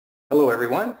Hello,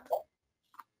 everyone.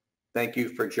 Thank you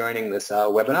for joining this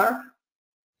webinar.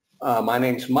 My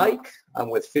name's Mike. I'm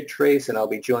with FitTrace, and I'll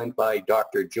be joined by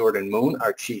Dr. Jordan Moon,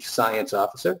 our Chief Science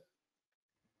Officer.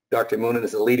 Dr. Moon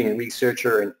is a leading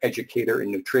researcher and educator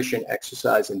in nutrition,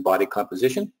 exercise, and body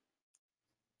composition.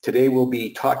 Today, we'll be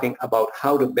talking about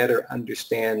how to better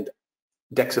understand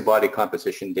DEXA body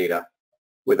composition data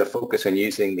with a focus on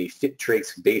using the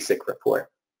FitTrace Basic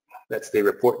report. That's the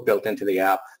report built into the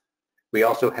app. We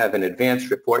also have an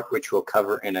advanced report, which we'll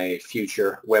cover in a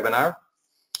future webinar.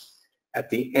 At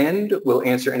the end, we'll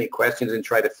answer any questions and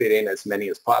try to fit in as many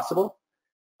as possible.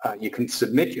 You can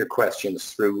submit your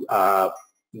questions through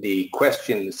the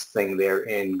questions thing there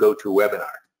in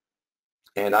GoToWebinar.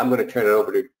 And I'm going to turn it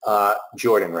over to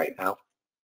Jordan right now.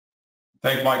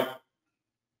 Thanks, Mike.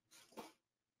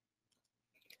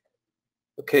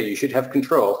 Okay, you should have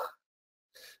control.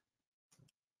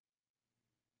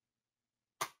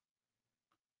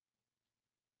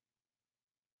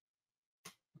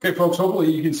 Okay, folks,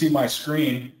 hopefully you can see my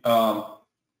screen. So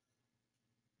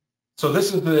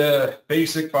this is the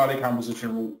basic body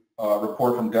composition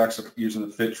report from DEXA using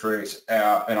the FitTrace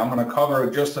app, and I'm going to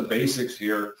cover just the basics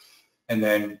here and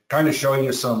then kind of show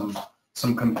you some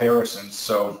comparisons.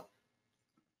 So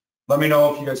let me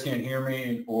know if you guys can't hear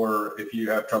me or if you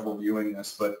have trouble viewing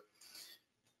this. But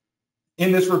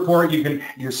in this report,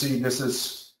 you see this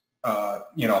is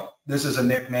this is a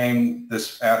nickname.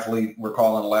 This athlete we're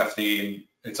calling Lefty, and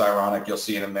it's ironic, you'll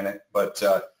see in a minute, but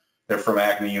they're from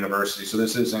Acme University. So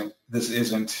this is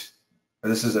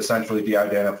essentially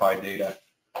de-identified data.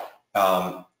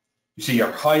 You see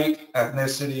your height,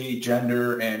 ethnicity,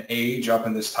 gender, and age up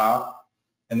in this top.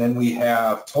 And then we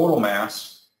have total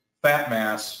mass, fat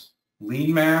mass,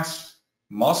 lean mass,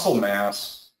 muscle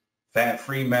mass,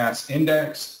 fat-free mass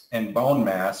index, and bone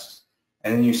mass.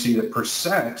 And then you see the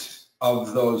percent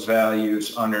of those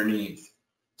values underneath.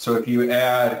 So if you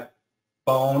add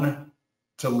bone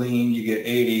to lean, you get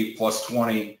 80 plus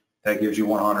 20, that gives you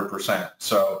 100%.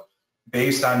 So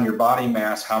based on your body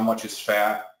mass, how much is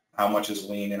fat, how much is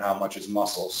lean, and how much is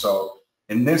muscle. So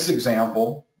in this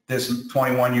example, this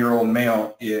 21-year-old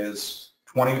male has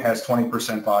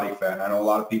 20% body fat. I know a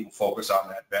lot of people focus on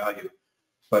that value,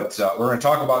 but we're going to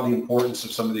talk about the importance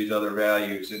of some of these other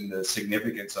values and the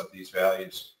significance of these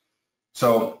values.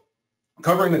 So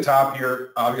covering the top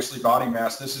here, obviously body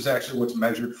mass, this is actually what's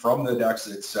measured from the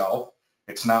DEXA itself.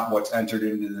 It's not what's entered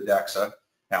into the DEXA.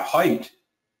 Now height,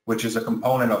 which is a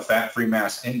component of fat-free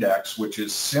mass index, which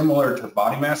is similar to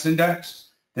body mass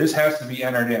index, this has to be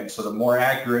entered in. So the more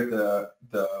accurate the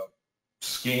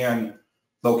scan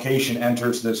location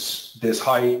enters this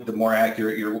height, the more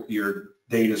accurate your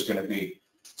data is going to be.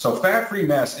 So fat-free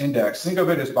mass index, think of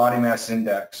it as body mass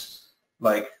index.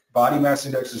 Like body mass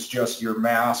index is just your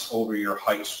mass over your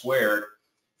height squared.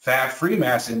 Fat-free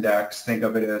mass index, think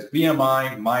of it as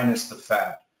BMI minus the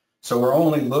fat. So we're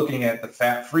only looking at the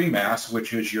fat-free mass,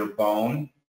 which is your bone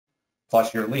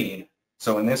plus your lean.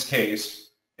 So in this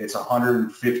case, it's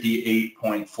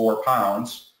 158.4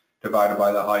 pounds divided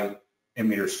by the height in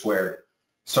meters squared.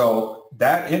 So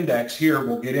that index here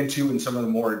we'll get into in some of the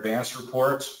more advanced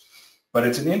reports, but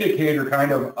it's an indicator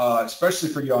kind of, especially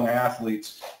for young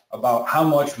athletes, about how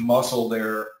much muscle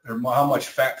how much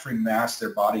fat-free mass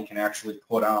their body can actually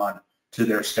put on to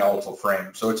their skeletal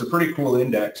frame. So it's a pretty cool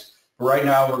index. But right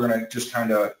now we're going to just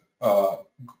kind of,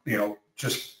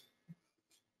 just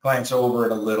glance over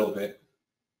it a little bit.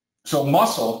 So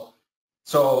muscle.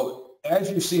 So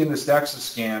as you see in this DEXA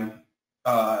scan,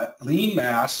 lean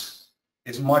mass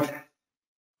is much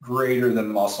greater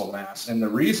than muscle mass. And the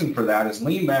reason for that is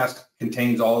lean mass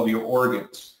contains all of your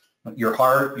organs. Your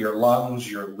heart, your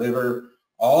lungs, your liver,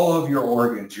 all of your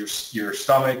organs, your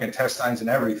stomach, intestines, and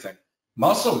everything.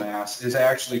 Muscle mass is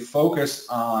actually focused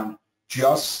on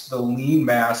just the lean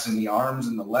mass in the arms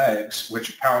and the legs, which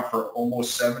account for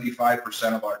almost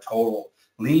 75% of our total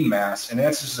lean mass. And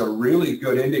this is a really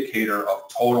good indicator of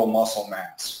total muscle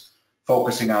mass,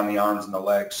 focusing on the arms and the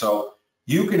legs. So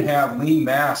you can have lean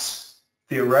mass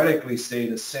theoretically stay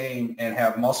the same and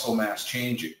have muscle mass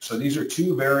changing. So these are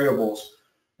two variables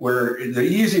where the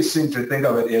easiest thing to think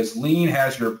of it is lean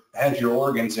has your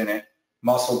organs in it,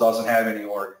 muscle doesn't have any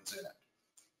organs in it.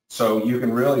 So you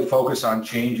can really focus on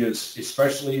changes,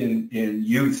 especially in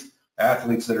youth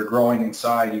athletes that are growing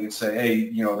inside. You can say, hey,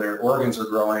 their organs are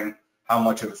growing, how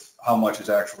much is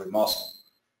actually muscle.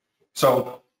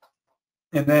 So,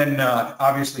 and then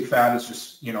obviously fat is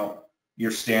just,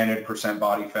 your standard percent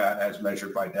body fat as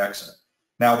measured by DEXA.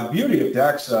 Now the beauty of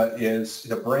DEXA is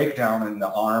the breakdown in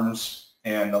the arms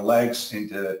and the legs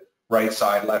into right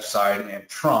side, left side, and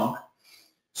trunk.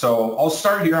 So I'll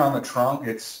start here on the trunk.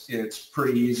 It's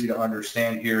pretty easy to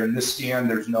understand here. In this scan,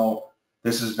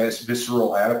 this is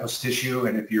visceral adipose tissue,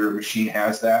 and if your machine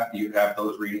has that, you have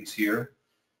those readings here.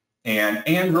 And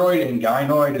android and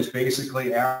gynoid is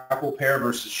basically apple pear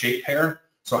versus shape pear.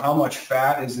 So how much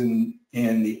fat is in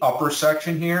the upper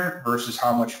section here versus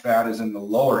how much fat is in the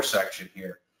lower section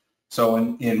here. So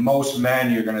in most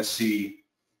men, you're going to see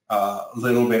a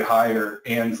little bit higher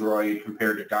android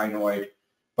compared to gynoid,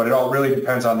 but it all really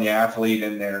depends on the athlete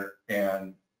and their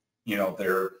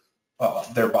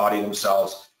body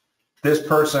themselves. This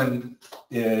person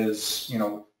is,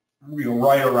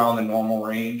 right around the normal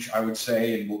range, I would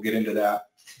say, and we'll get into that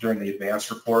during the advanced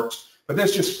reports. But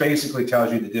this just basically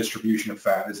tells you the distribution of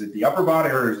fat. Is it the upper body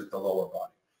or is it the lower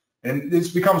body? And this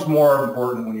becomes more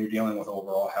important when you're dealing with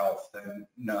overall health than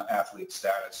athlete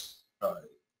status.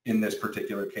 In this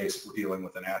particular case, we're dealing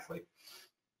with an athlete.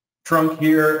 Trunk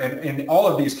here, and in all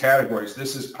of these categories,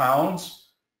 this is pounds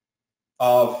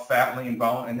of fat lean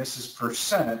bone, and this is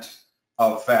percent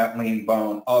of fat lean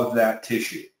bone of that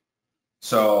tissue.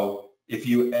 So if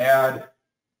you add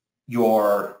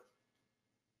your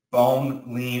bone,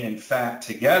 lean, and fat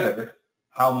together,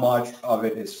 how much of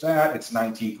it is fat? It's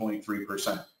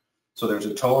 19.3%. So there's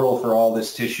a total for all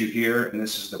this tissue here, and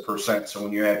this is the percent. So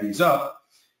when you add these up,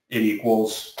 it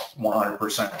equals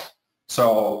 100%.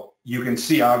 So you can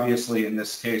see, obviously, in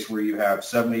this case where you have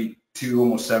 72,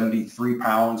 almost 73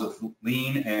 pounds of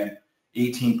lean and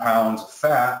 18 pounds of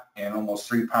fat and almost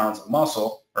 3 pounds of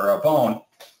muscle or a bone,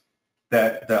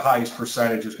 that the highest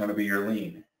percentage is going to be your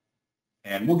lean.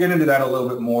 And we'll get into that a little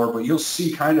bit more, but you'll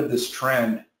see kind of this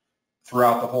trend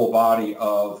throughout the whole body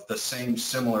of the same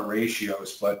similar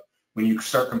ratios, but when you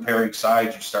start comparing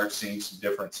sides, you start seeing some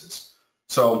differences.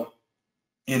 So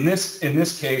in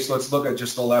this case, let's look at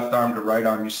just the left arm to right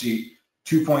arm. You see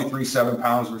 2.37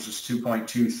 pounds versus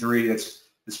 2.23.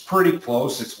 It's pretty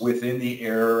close. It's within the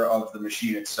error of the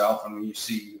machine itself. And when you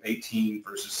see 18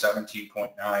 versus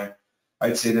 17.9,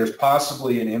 I'd say there's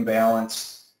possibly an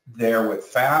imbalance there with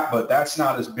fat, but that's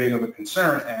not as big of a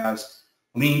concern as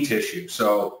lean tissue.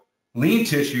 So lean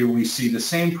tissue, we see the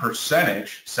same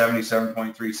percentage,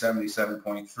 77.3,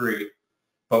 77.3,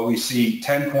 but we see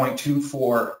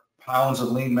 10.24 pounds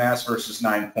of lean mass versus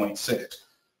 9.6.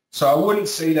 So I wouldn't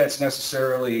say that's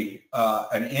necessarily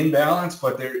an imbalance,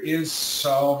 but there is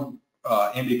some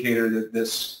indicator that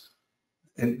this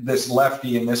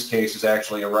lefty in this case is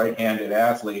actually a right-handed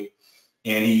athlete,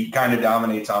 and he kind of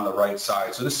dominates on the right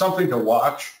side. So there's something to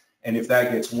watch, and if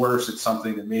that gets worse, it's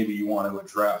something that maybe you want to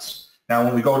address. Now,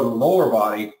 when we go to the lower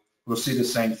body, we'll see the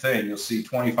same thing. You'll see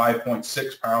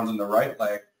 25.6 pounds in the right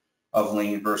leg of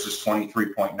lean versus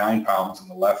 23.9 pounds in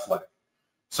the left leg.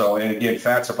 So, and again,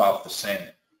 fat's about the same.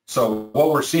 So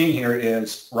what we're seeing here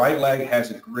is right leg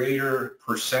has a greater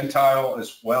percentile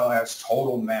as well as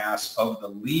total mass of the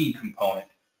lean component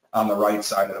on the right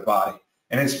side of the body.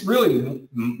 And it's really,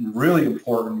 really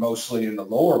important mostly in the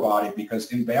lower body because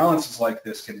imbalances like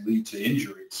this can lead to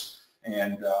injuries.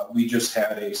 And we just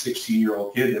had a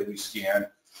 16-year-old kid that we scanned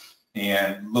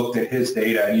and looked at his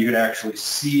data, and you could actually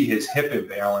see his hip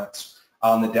imbalance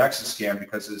on the DEXA scan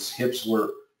because his hips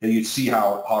were, you'd see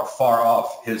how far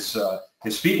off his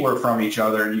feet were from each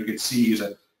other, and you could see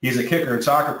he's a kicker and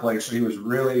soccer player, so he was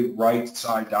really right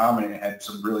side dominant and had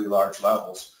some really large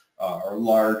levels or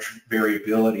large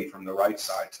variability from the right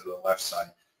side to the left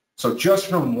side. So just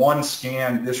from one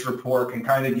scan, this report can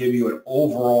kind of give you an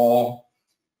overall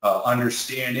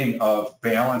understanding of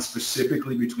balance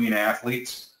specifically between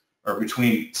athletes or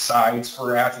between sides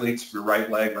for athletes, your right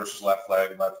leg versus left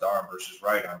leg, left arm versus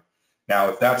right arm. Now,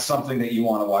 if that's something that you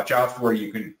want to watch out for,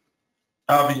 you can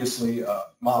obviously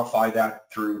modify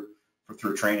that through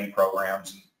training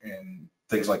programs and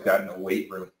things like that in the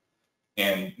weight room,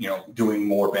 and doing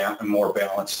more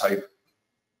balanced type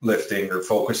lifting or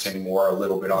focusing more a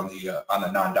little bit on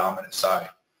the non-dominant side.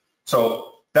 So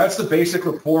that's the basic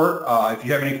report. If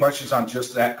you have any questions on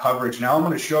just that coverage, now I'm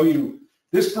going to show you.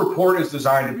 This report is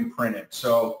designed to be printed,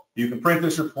 so you can print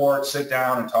this report, sit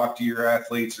down and talk to your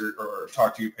athletes or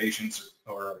talk to your patients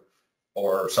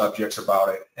or subjects about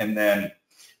it, and then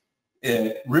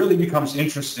it really becomes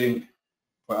interesting.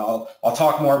 Well, I'll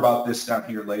talk more about this down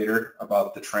here later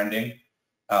about the trending,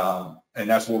 and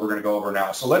that's what we're going to go over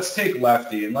now. So let's take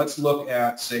lefty and let's look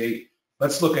at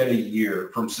a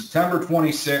year from September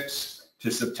 26th to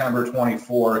September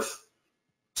 24th.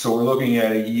 So we're looking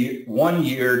at a 1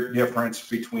 year difference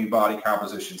between body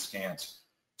composition scans.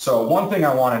 So one thing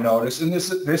I want to notice, and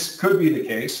this could be the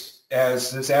case,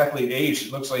 as this athlete aged,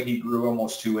 it looks like he grew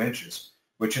almost 2 inches,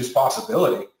 which is a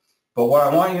possibility. But what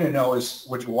I want you to know is,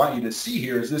 what I want you to see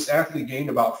here is this athlete gained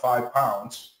about 5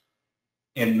 pounds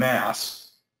in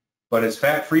mass, but his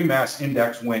fat-free mass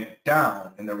index went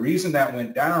down. And the reason that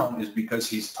went down is because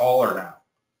he's taller now.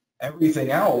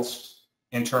 Everything else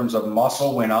in terms of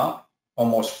muscle went up,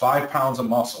 almost 5 pounds of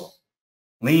muscle.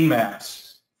 Lean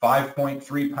mass,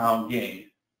 5.3 pound gain.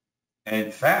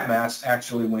 And fat mass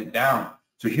actually went down.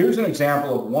 So here's an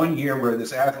example of 1 year where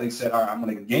this athlete said, all right, I'm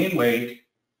going to gain weight.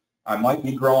 I might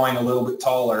be growing a little bit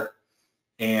taller,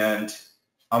 and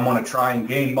I'm going to try and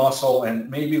gain muscle and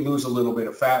maybe lose a little bit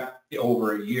of fat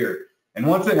over a year. And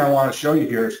one thing I want to show you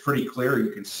here is pretty clear. You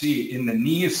can see in the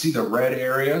knee, you see the red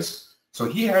areas. So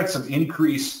he had some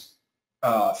increased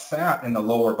fat in the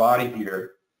lower body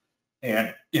here.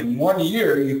 And in 1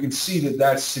 year, you can see that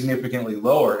that's significantly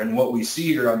lower. And what we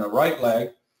see here on the right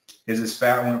leg is his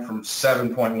fat went from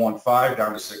 7.15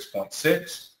 down to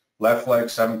 6.6. Left leg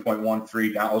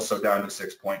 7.13, down, also down to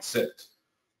 6.6.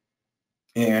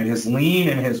 And his lean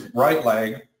in his right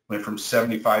leg went from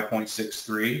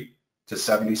 75.63 to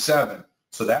 77.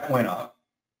 So that went up.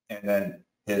 And then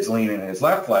his lean in his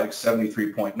left leg,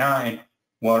 73.9,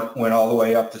 went all the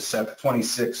way up to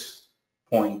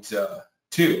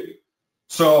 26.2.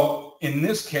 So in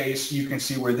this case, you can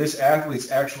see where this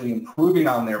athlete's actually improving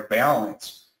on their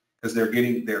balance because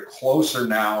they're closer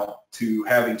now to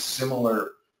having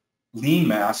similar lean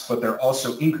mass, but they're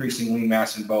also increasing lean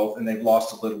mass in both, and they've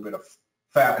lost a little bit of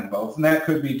fat in both. And that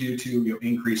could be due to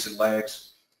increase in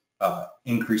legs,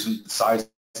 increase in the size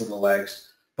of the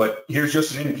legs. But here's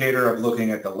just an indicator of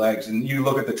looking at the legs. And you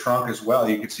look at the trunk as well.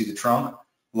 You can see the trunk.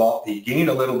 He gained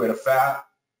a little bit of fat,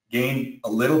 gained a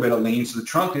little bit of lean, so the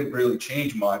trunk didn't really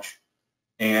change much.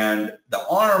 And the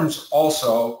arms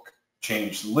also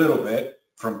changed a little bit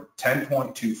from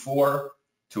 10.24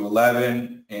 to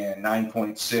 11 and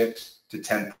 9.6 to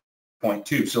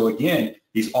 10.2. So again,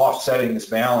 he's offsetting this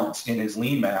balance in his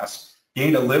lean mass.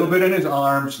 Gained a little bit in his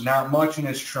arms, not much in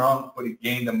his trunk, but he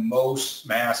gained the most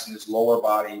mass in his lower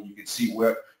body. And you can see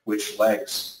which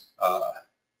legs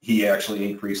he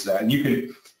actually increased that. And you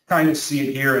can kind of see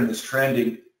it here in this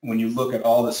trending when you look at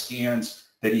all the scans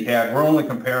that he had. We're only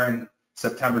comparing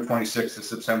September 26th to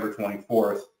September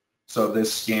 24th. So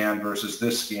this scan versus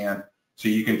this scan. So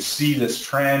you can see this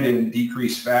trend in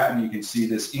decreased fat, and you can see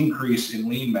this increase in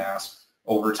lean mass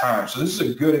over time. So this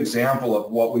is a good example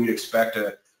of what we'd expect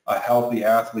a healthy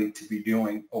athlete to be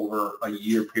doing over a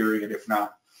year period, if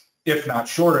not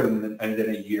shorter than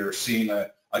a year, seeing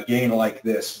a gain like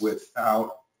this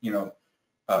without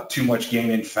too much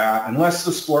gain in fat, unless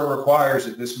the sport requires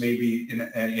it. This may be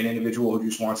an individual who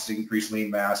just wants to increase lean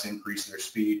mass, increase their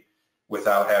speed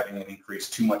without having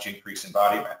too much increase in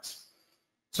body mass.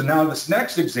 So now this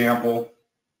next example,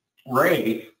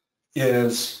 Ray,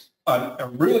 is a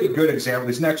really good example.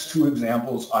 These next two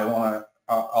examples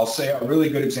I'll say are really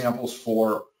good examples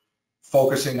for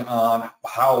focusing on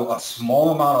how a small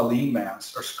amount of lean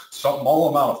mass or small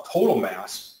amount of total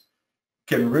mass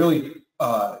can really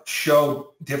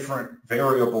show different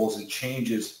variables and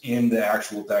changes in the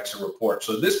actual DEXA report.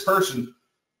 So this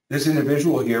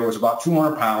individual here was about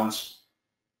 200 pounds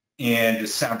in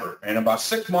December, and about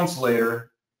 6 months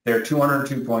later, they're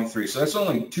 202.3. So that's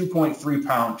only 2.3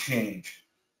 pound change.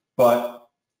 But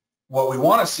what we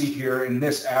want to see here in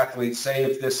this athlete, say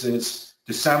if this is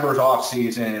December's off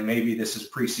season and maybe this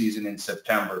is preseason in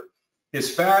September,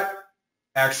 his fat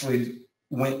actually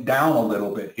went down a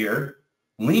little bit here.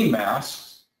 Lean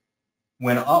mass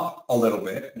went up a little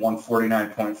bit,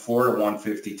 149.4 to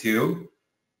 152.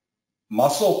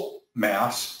 Muscle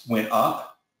mass went up.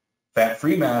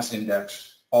 Fat-free mass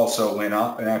index also went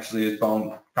up, and actually his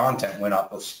bone content went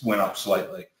up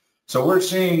slightly. So we're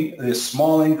seeing this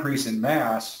small increase in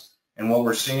mass, and what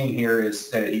we're seeing here is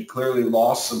that he clearly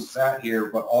lost some fat here,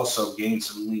 but also gained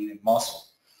some lean and muscle.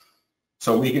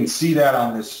 So we can see that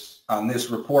on this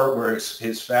report where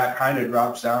his fat kind of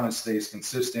drops down and stays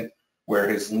consistent, where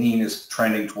his lean is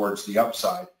trending towards the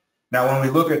upside. Now, when we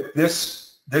look at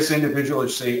this individual,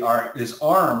 say his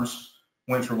arms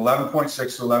went from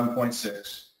 11.6 to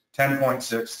 11.6, 10.6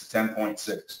 to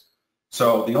 10.6.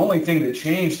 So the only thing that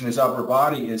changed in his upper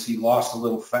body is he lost a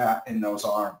little fat in those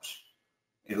arms.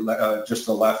 Just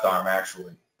the left arm,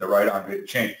 actually. The right arm didn't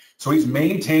change. So he's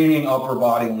maintaining upper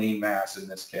body lean mass in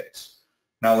this case.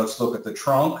 Now let's look at the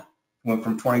trunk. Went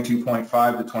from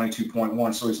 22.5 to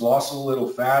 22.1. So he's lost a little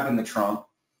fat in the trunk,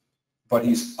 but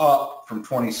he's up from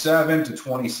 27 to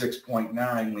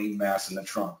 26.9 lean mass in the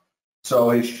trunk.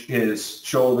 So his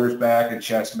shoulders, back, and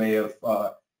chest may have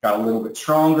got a little bit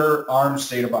stronger. Arms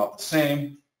stayed about the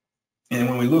same. And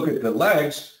when we look at the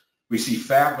legs, we see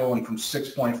fat going from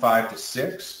 6.5 to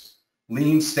 6,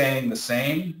 lean staying the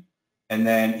same. And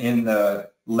then in the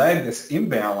leg that's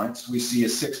imbalanced, we see a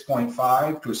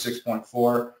 6.5 to a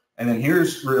 6.4. And then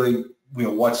here's really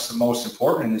what's the most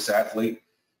important in this athlete.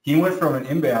 He went from an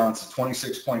imbalance of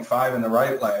 26.5 in the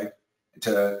right leg and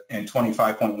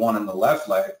 25.1 in the left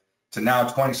leg to now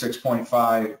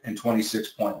 26.5 and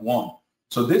 26.1.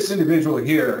 So this individual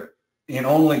here, in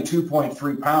only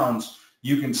 2.3 pounds,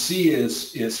 you can see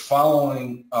is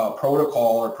following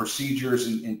protocol or procedures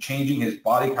and changing his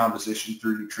body composition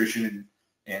through nutrition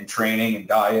and training and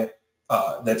diet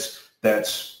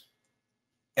that's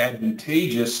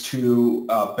advantageous to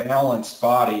a balanced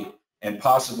body and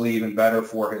possibly even better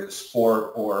for his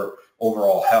sport or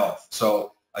overall health.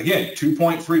 So again,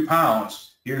 2.3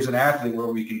 pounds, here's an athlete where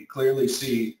we can clearly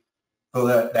see so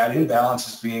that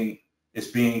imbalance is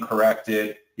being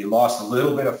corrected. He lost a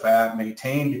little bit of fat,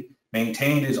 maintained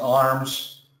his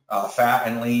arms fat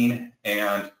and lean,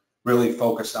 and really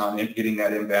focused on getting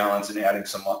that imbalance and adding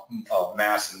some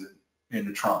mass in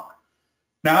the trunk.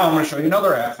 Now I'm going to show you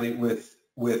another athlete with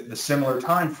the similar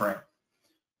time frame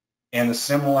and the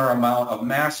similar amount of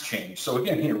mass change. So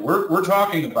again, here we're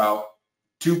talking about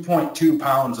 2.2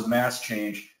 pounds of mass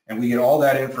change, and we get all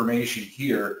that information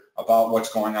here about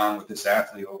what's going on with this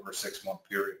athlete over a 6-month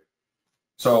period.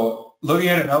 So looking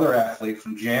at another athlete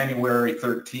from January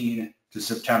 13 to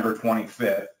September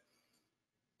 25th,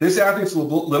 this athlete's a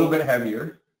little bit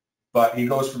heavier, but he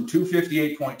goes from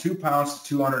 258.2 pounds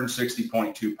to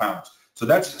 260.2 pounds. So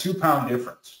that's a 2-pound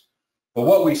difference. But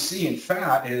what we see in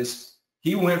fat is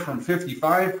he went from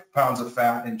 55 pounds of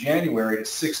fat in January to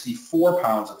 64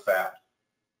 pounds of fat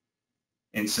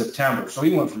in September. So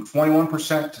he went from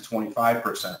 21% to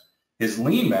 25%. His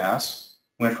lean mass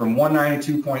went from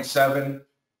 192.7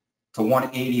 to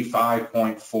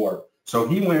 185.4. So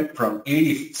he went from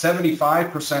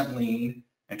 75% lean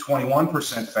and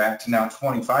 21% fat to now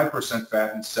 25%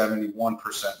 fat and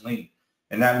 71% lean.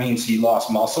 And that means he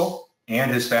lost muscle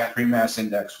and his fat-free mass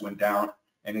index went down,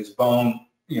 and his bone,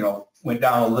 went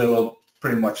down a little,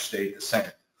 pretty much stayed the same.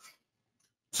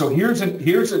 So here's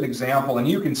an example, and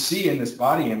you can see in this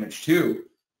body image too,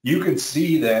 you can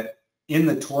see that in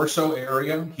the torso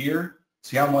area here,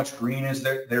 see how much green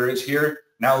there is here?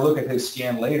 Now look at his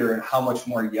scan later and how much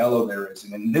more yellow there is.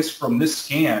 And from this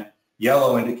scan,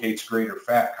 yellow indicates greater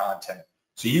fat content.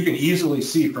 So you can easily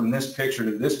see from this picture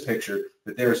to this picture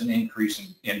that there's an increase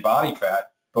in body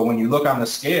fat. But when you look on the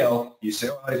scale, you say,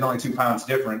 oh, he's only 2 pounds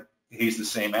different. He's the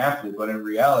same athlete. But in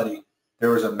reality,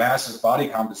 there was a massive body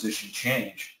composition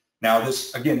change. Now,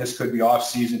 this could be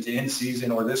off-season to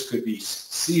in-season, or this could be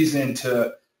season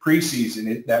to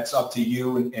preseason. That's up to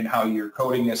you and how you're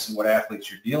coding this and what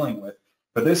athletes you're dealing with.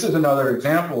 But this is another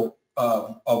example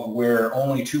of where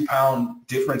only 2-pound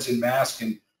difference in mass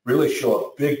can really show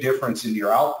a big difference in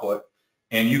your output.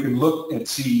 And you can look and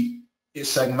see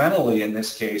segmentally in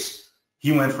this case,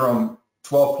 he went from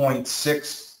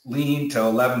 12.6 lean to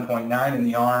 11.9 in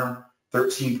the arm,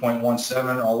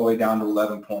 13.17 all the way down to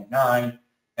 11.9.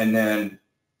 And then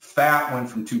fat went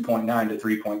from 2.9 to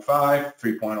 3.5,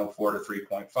 3.04 to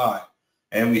 3.5.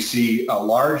 And we see a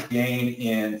large gain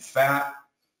in fat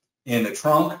in the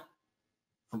trunk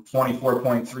from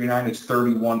 24.39 to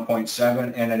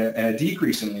 31.7, and a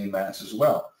decrease in lean mass as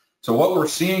well. So what we're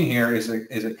seeing here is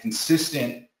a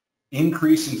consistent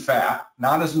increase in fat,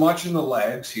 not as much in the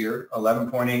legs here,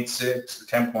 11.86,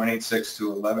 10.86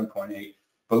 to 11.8,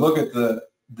 but look at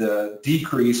the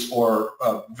decrease or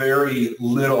very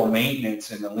little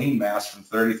maintenance in the lean mass from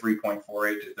 33.48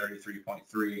 to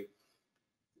 33.3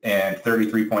 and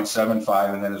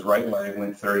 33.75, and then his right leg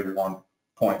went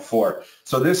 31.4.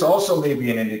 So this also may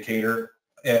be an indicator.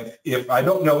 If I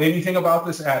don't know anything about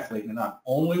this athlete and I'm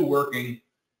only working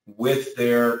with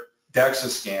their DEXA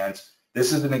scans,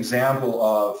 this is an example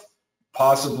of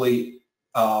possibly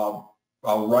a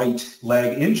right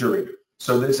leg injury.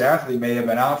 So this athlete may have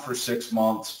been out for 6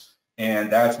 months,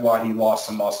 and that's why he lost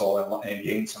some muscle and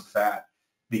gained some fat,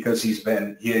 because he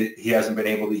hasn't been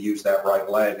able to use that right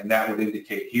leg, and that would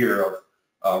indicate here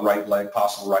of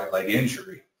possible right leg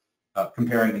injury,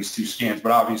 comparing these two scans.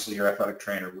 But obviously your athletic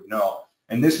trainer would know.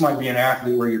 And this might be an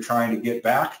athlete where you're trying to get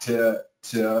back to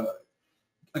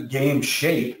a game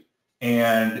shape,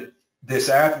 and this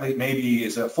athlete maybe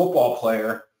is a football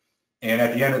player, and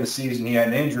at the end of the season he had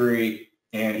an injury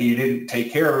and he didn't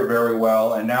take care of it very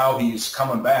well, and now he's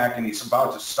coming back and he's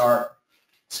about to start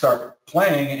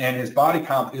playing, and his body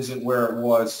comp isn't where it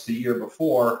was the year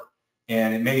before,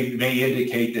 and it may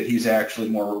indicate that he's actually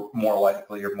more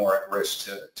likely or more at risk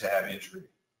to have injury.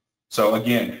 So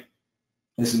again,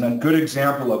 this is a good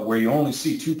example of where you only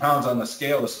see 2 pounds on the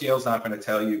scale. The scale's not going to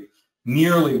tell you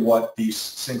nearly what these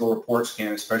single reports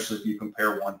can, especially if you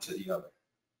compare one to the other.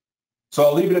 So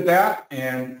I'll leave it at that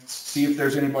and see if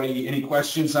there's any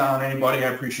questions on anybody.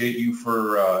 I appreciate you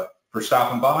for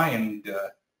stopping by, and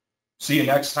see you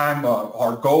next time.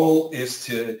 Our goal is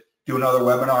to do another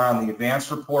webinar on the advanced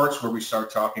reports where we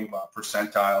start talking about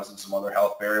percentiles and some other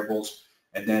health variables,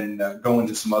 and then go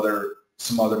into some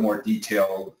other more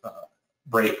detailed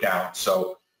breakdown.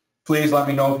 So please let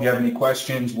me know if you have any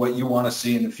questions, what you want to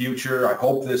see in the future. I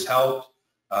hope this helped.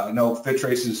 I know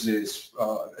FitTrace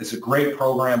is a great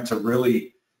program to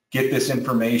really get this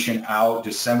information out,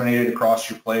 disseminate it across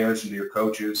your players and to your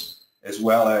coaches, as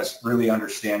well as really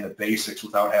understand the basics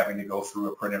without having to go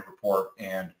through a printed report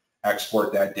and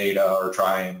export that data or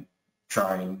try and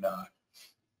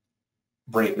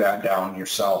break that down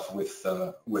yourself with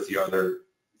the other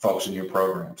folks in your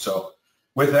program. So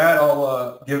with that,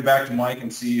 I'll give it back to Mike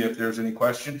and see if there's any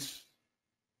questions.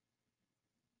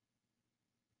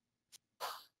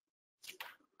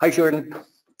 Hi, Jordan.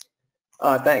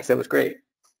 Thanks. That was great.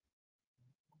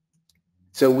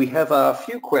 So we have a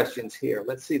few questions here.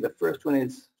 Let's see. The first one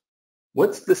is,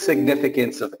 what's the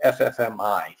significance of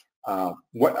FFMI?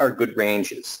 What are good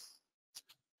ranges?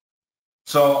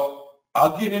 So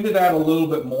I'll get into that a little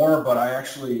bit more, but I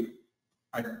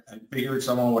figured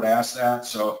someone would ask that.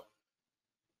 So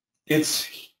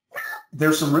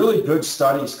there's some really good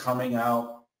studies coming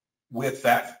out with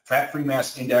fat-free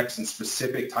mass index in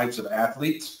specific types of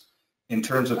athletes in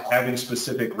terms of having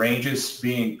specific ranges.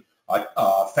 Being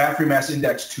fat-free mass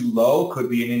index too low could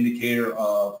be an indicator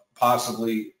of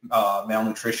possibly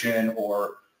malnutrition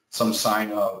or some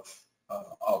sign of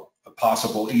a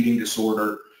possible eating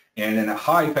disorder, and then a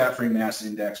high fat-free mass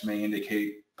index may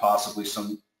indicate possibly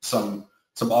some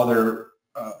other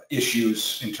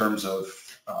issues in terms of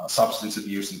substance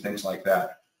abuse and things like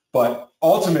that. But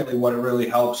ultimately, what it really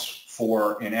helps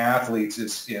for in athletes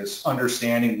is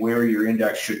understanding where your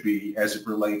index should be as it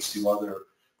relates to other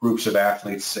groups of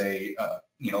athletes, say,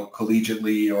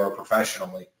 collegiately or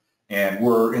professionally. And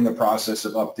we're in the process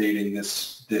of updating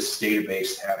this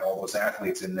database to have all those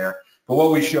athletes in there. But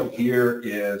what we show here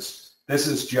is this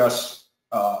is just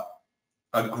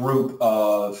a group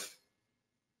of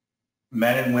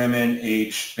men and women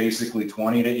aged basically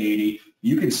 20 to 80.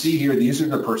 You can see here, these are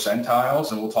the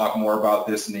percentiles, and we'll talk more about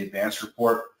this in the advanced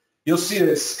report. You'll see that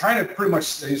it's kind of pretty much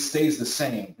stays the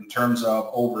same in terms of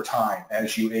over time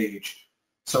as you age.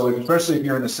 So especially if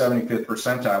you're in the 75th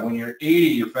percentile, when you're 80,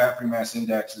 your fat-free mass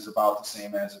index is about the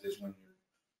same as it is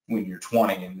when you're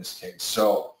 20 in this case.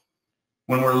 So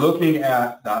when we're looking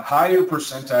at the higher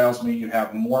percentiles, mean you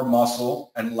have more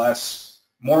muscle and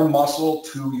more muscle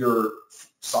to your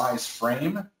size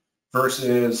frame,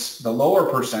 versus the lower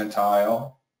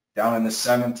percentile down in the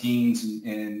 17s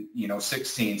and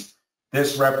 16s.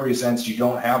 This represents you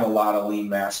don't have a lot of lean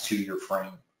mass to your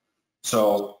frame.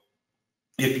 So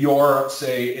if you're,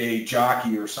 say, a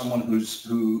jockey or someone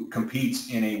who competes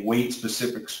in a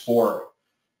weight-specific sport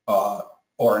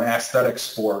or an aesthetic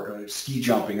sport, or ski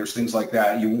jumping or things like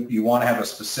that, you want to have a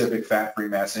specific fat-free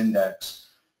mass index,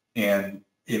 and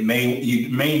you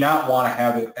may not want to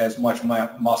have it as much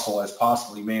muscle as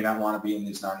possible. You may not want to be in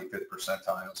these 95th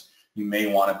percentiles. You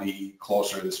may want to be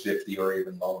closer to this 50 or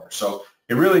even lower. So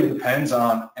it really depends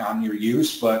on your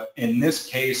use, but in this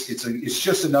case, it's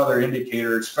just another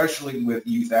indicator, especially with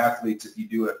youth athletes. If you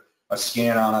do a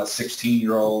scan on a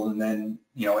 16-year-old and then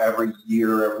every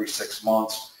year, every 6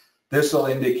 months, this will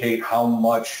indicate how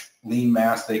much lean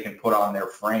mass they can put on their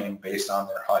frame based on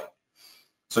their height.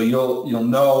 So you'll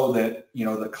know that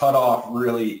the cutoff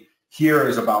really here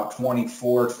is about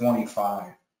 24,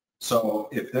 25. So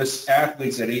if this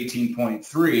athlete's at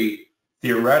 18.3,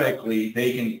 theoretically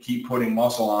they can keep putting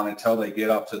muscle on until they get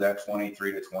up to that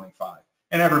 23 to 25.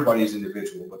 And everybody's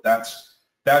individual, but that's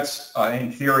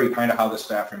in theory kind of how this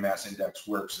fat-free mass index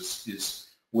works. Is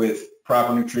with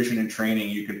proper nutrition and training,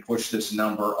 you can push this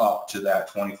number up to that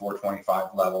 24,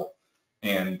 25 level,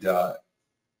 and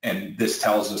this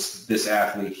tells us this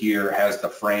athlete here has the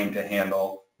frame to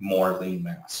handle more lean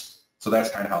mass. So that's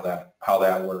kind of how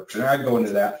that works. And I can go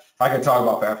into that. I could talk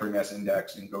about fat-free mass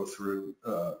index and go through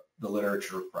the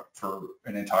literature for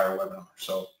an entire webinar.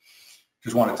 So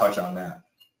just want to touch on that.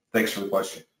 Thanks for the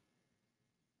question.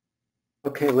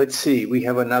 Okay, let's see. We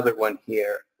have another one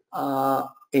here.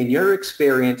 In your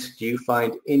experience, do you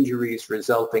find injuries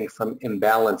resulting from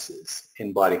imbalances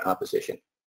in body composition?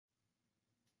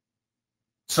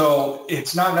 So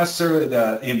it's not necessarily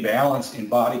the imbalance in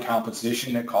body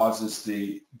composition that causes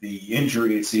the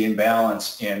injury. It's the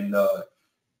imbalance in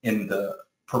the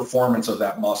performance of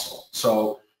that muscle.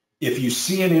 So if you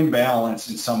see an imbalance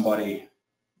in somebody,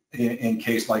 in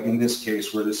this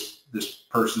case where this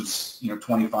person's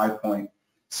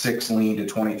 25.6 lean to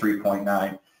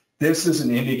 23.9, this is an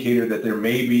indicator that there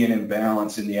may be an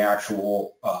imbalance in the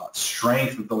actual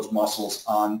strength of those muscles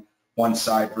on one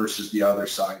side versus the other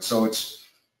side. So it's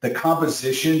the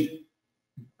composition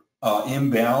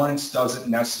imbalance doesn't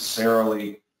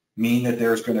necessarily mean that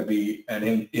there's going to be an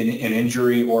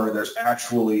injury or there's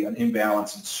actually an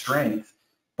imbalance in strength,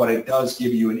 but it does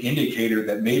give you an indicator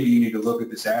that maybe you need to look at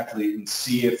this athlete and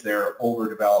see if they're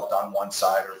overdeveloped on one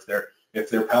side or if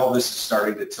their pelvis is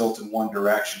starting to tilt in one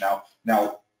direction.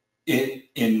 Now,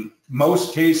 in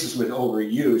most cases with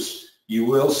overuse, you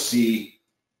will see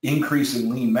increase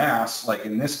in lean mass, like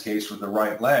in this case with the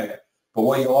right leg. But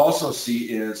what you also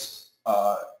see is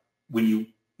when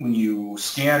you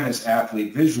scan this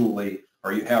athlete visually,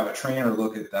 or you have a trainer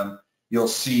look at them, you'll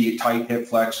see tight hip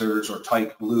flexors or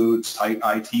tight glutes, tight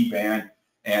IT band,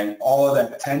 and all of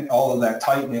that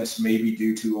tightness may be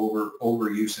due to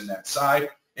overuse in that side.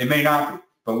 It may not be.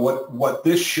 But what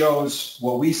this shows,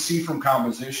 what we see from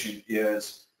composition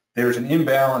is there's an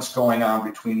imbalance going on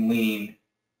between lean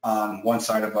on one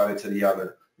side of the body to the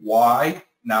other. Why?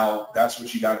 Now, that's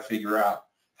what you got to figure out.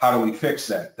 How do we fix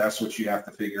that? That's what you have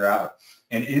to figure out.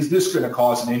 And is this going to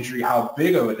cause an injury? How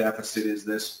big of a deficit is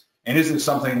this? And is it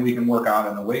something we can work out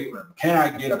in the weight room? Can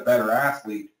I get a better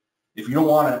athlete? If you don't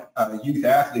want a youth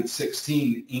athlete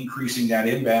 16 increasing that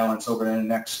imbalance over the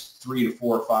next 3 to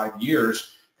 4 or 5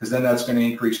 years, because then that's going to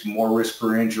increase more risk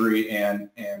for injury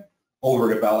and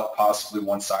overdevelop possibly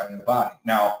one side of the body.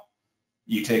 Now,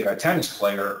 you take a tennis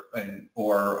player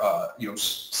or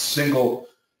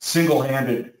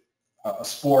single-handed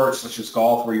sports such as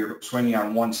golf where you're swinging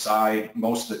on one side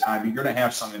most of the time, you're going to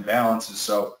have some imbalances.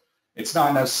 So it's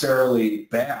not necessarily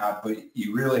bad, but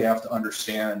you really have to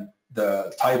understand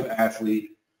the type of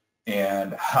athlete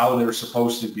and how they're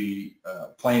supposed to be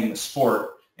playing the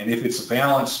sport. And if it's a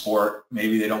balanced sport,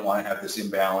 maybe they don't want to have this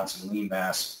imbalance in lean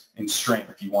mass and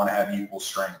strength. You want to have equal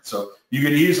strength. So you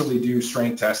can easily do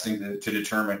strength testing to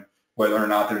determine whether or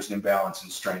not there's an imbalance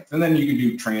in strength. And then you can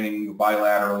do training,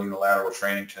 bilateral, unilateral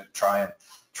training to try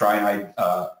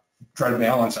to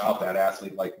balance out that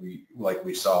athlete like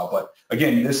we saw. But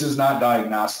again, this is not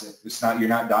diagnostic. You're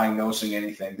not diagnosing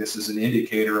anything. This is an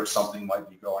indicator of something might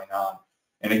be going on.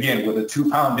 And again, with a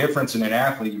 2-pound difference in an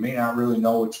athlete, you may not really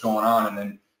know what's going on, and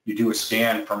then you do a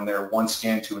scan from there, one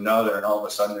scan to another, and all of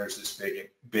a sudden there's this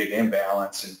big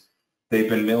imbalance, and they've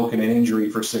been milking an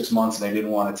injury for 6 months and they didn't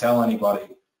want to tell anybody,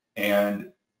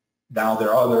 and now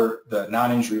the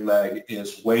non-injury leg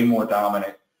is way more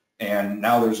dominant, and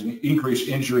now there's an increased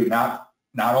injury not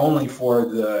only for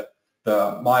the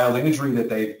mild injury that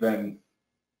they've been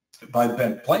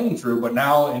playing through, but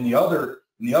now in the other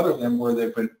limb where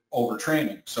they've been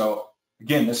overtraining. So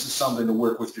again, this is something to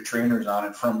work with your trainers on,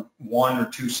 and from 1 or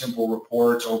 2 simple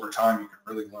reports over time, you can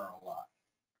really learn a lot.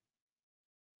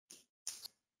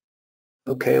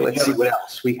 Okay, let's see what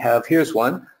else we have. Here's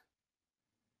one.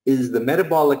 Is the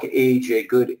metabolic age a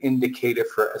good indicator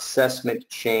for assessment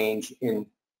change in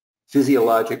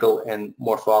physiological and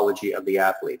morphology of the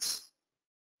athletes?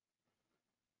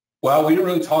 Well, we didn't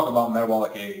really talk about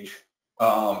metabolic age.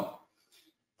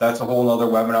 That's a whole other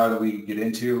webinar that we can get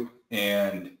into,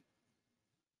 and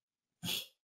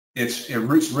it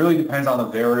really depends on the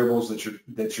variables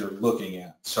that you're looking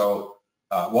at. So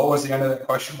what was the end of that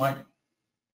question, Mike?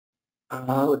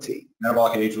 Let's see.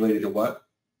 Metabolic age related to what?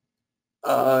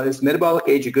 Is metabolic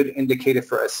age a good indicator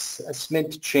for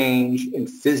assessment change in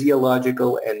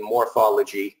physiological and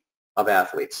morphology of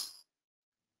athletes?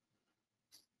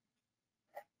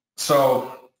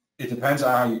 So it depends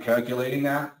on how you're calculating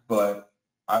that, but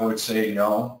I would say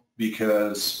no,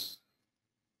 because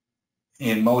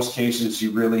in most cases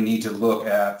you really need to look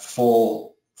at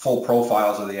full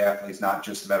profiles of the athletes, not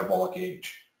just metabolic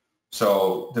age.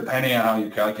 So depending on how you're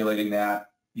calculating that,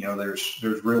 there's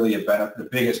really the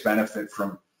biggest benefit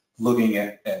from looking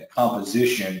at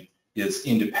composition is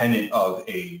independent of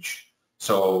age.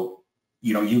 So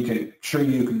you can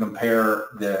compare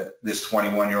this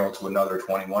 21-year-old to another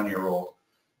 21-year-old,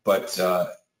 but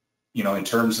in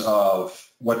terms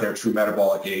of what their true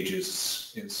metabolic age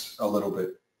is a little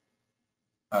bit,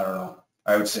 I don't know,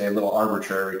 I would say a little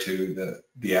arbitrary to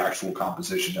the actual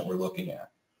composition that we're looking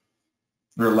at.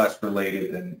 They're less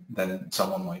related than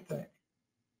someone might think.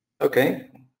 Okay.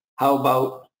 How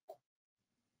about,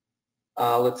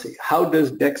 let's see, how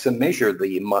does DEXA measure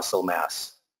the muscle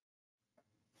mass?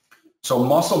 So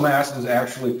muscle mass is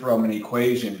actually from an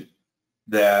equation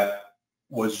that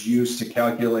was used to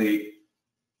calculate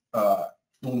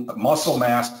muscle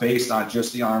mass based on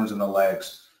just the arms and the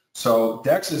legs. So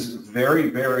DEXA is very,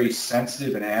 very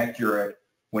sensitive and accurate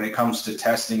when it comes to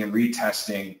testing and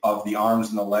retesting of the arms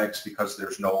and the legs because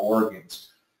there's no organs.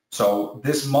 So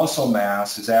this muscle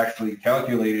mass is actually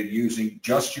calculated using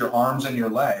just your arms and your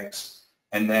legs,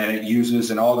 and then it uses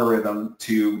an algorithm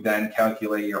to then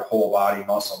calculate your whole body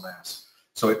muscle mass.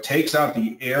 So it takes out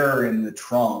the error in the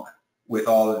trunk with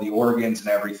all of the organs and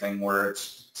everything where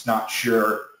it's not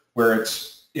sure, where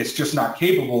it's just not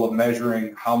capable of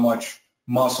measuring how much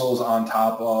muscles on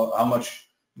top of, how much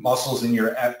muscles in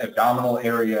your abdominal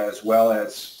area as well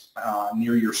as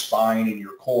near your spine and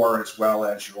your core as well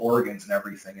as your organs and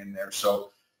everything in there.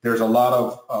 So there's a lot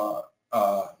of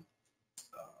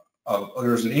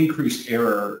there's an increased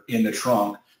error in the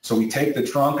trunk. So we take the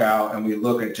trunk out and we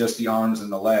look at just the arms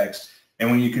and the legs. And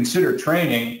when you consider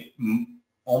training,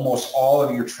 almost all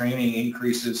of your training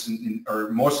increases,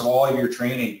 or most of all of your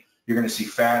training, you're going to see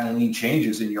fat and lean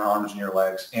changes in your arms and your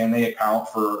legs, and they account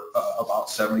for about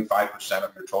 75%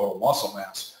 of your total muscle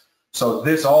mass. So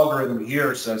this algorithm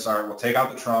here says, all right, we'll take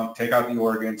out the trunk, take out the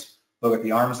organs, look at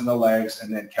the arms and the legs,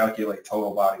 and then calculate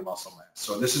total body muscle mass.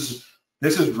 So this is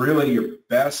really your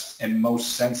best and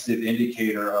most sensitive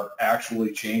indicator of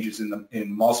actually changes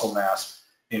in muscle mass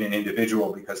in an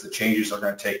individual, because the changes are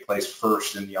going to take place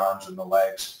first in the arms and the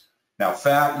legs. Now,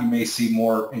 fat, you may see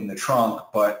more in the trunk,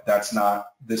 but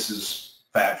this is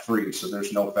fat-free, so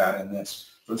there's no fat in this.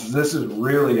 So this is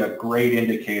really a great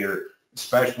indicator,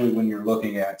 especially when you're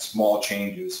looking at small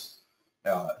changes.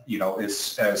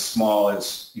 It's as small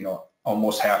as,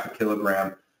 almost half a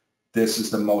kilogram. This is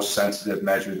the most sensitive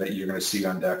measure that you're going to see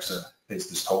on DEXA, is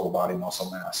this total body muscle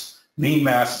mass. Lean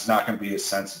mass is not going to be as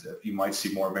sensitive. You might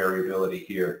see more variability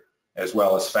here, as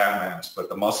well as fat mass, but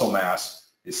the muscle mass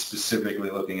is specifically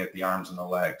looking at the arms and the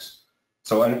legs.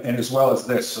 So, and as well as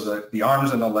this, so that the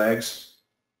arms and the legs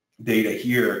data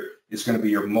here is going to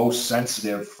be your most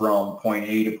sensitive from point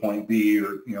A to point B,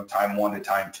 or time 1 to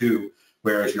time 2,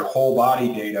 whereas your whole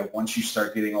body data, once you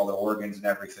start getting all the organs and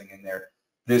everything in there,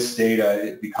 this data,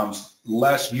 it becomes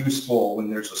less useful when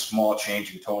there's a small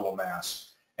change in total mass.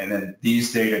 And then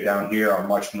these data down here are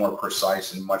much more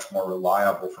precise and much more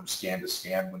reliable from scan to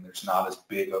scan when there's not as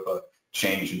big of a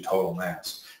change in total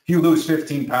mass. If you lose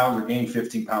 15 pounds or gain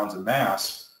 15 pounds of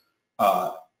mass,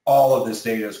 all of this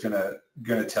data is going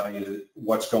to tell you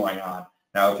what's going on.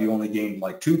 Now, if you only gained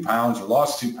like 2 pounds or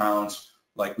lost 2 pounds,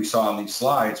 like we saw on these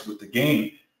slides with the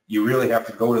gain, you really have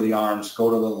to go to the arms,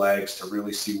 go to the legs to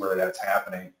really see where that's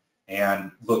happening.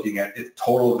 And looking at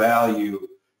total value,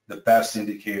 the best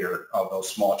indicator of those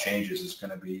small changes is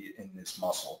going to be in this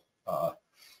muscle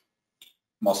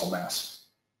mass.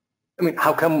 I mean,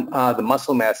 how come the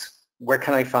muscle mass, where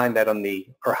can I find that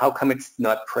or how come it's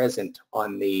not present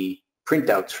on the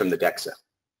printouts from the DEXA?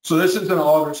 So this is an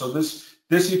algorithm. So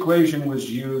this equation was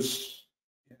used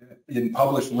in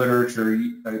published literature.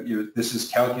 This is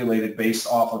calculated based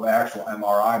off of actual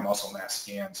MRI muscle mass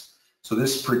scans. So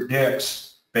this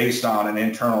predicts based on an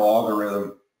internal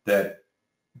algorithm that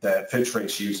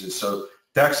FitTrace uses. So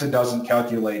DEXA doesn't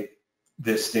calculate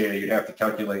this data. You'd have to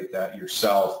calculate that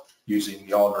yourself using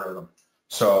the algorithm.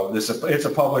 So it's a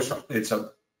published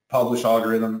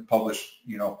algorithm, published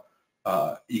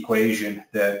equation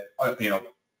that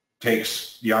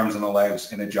takes the arms and the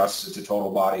legs and adjusts it to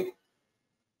total body.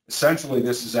 Essentially,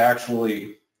 this is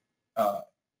actually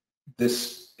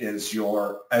this is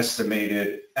your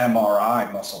estimated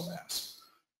MRI muscle mass.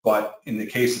 But in the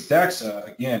case of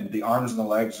DEXA, again, the arms and the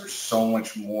legs are so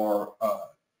much more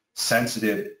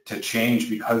sensitive to change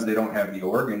because they don't have the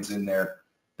organs in there,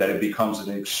 that it becomes an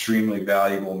extremely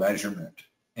valuable measurement.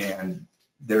 And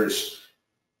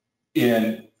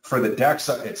for the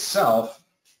DEXA itself,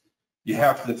 you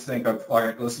have to think of,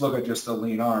 like, let's look at just the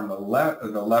lean arm, the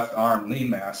left arm lean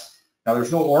mass. Now,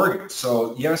 there's no organs,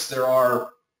 so yes, there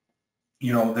are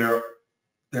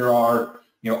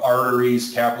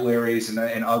arteries, capillaries,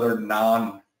 and other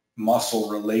non-muscle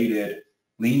related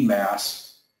lean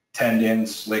mass,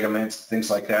 tendons, ligaments,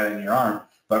 things like that in your arm.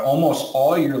 But almost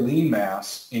all your lean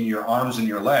mass in your arms and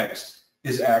your legs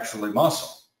is actually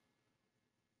muscle.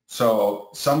 So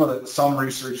some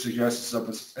research suggests up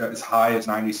as high as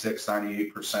 96,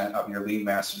 98% of your lean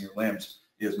mass in your limbs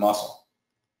is muscle.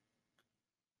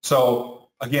 So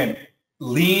again,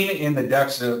 lean in the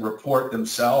DEXA report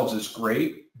themselves is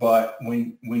great, but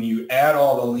when you add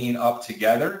all the lean up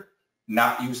together,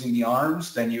 not using the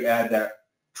arms, then you add that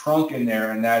trunk in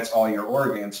there, and that's all your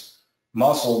organs.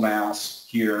 Muscle mass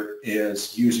here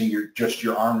is using just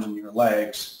your arms and your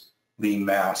legs lean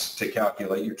mass to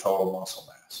calculate your total muscle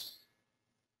mass.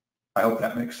 I hope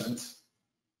that makes sense.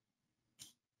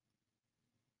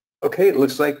 Okay, it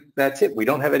looks like that's it. We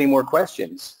don't have any more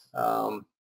questions.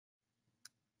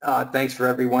 Thanks for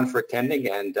everyone for attending,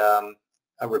 and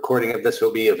a recording of this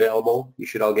will be available. You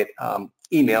should all get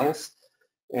emails,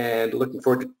 and looking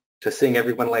forward to to seeing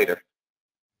everyone later.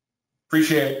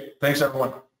 Appreciate it. Thanks,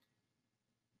 everyone.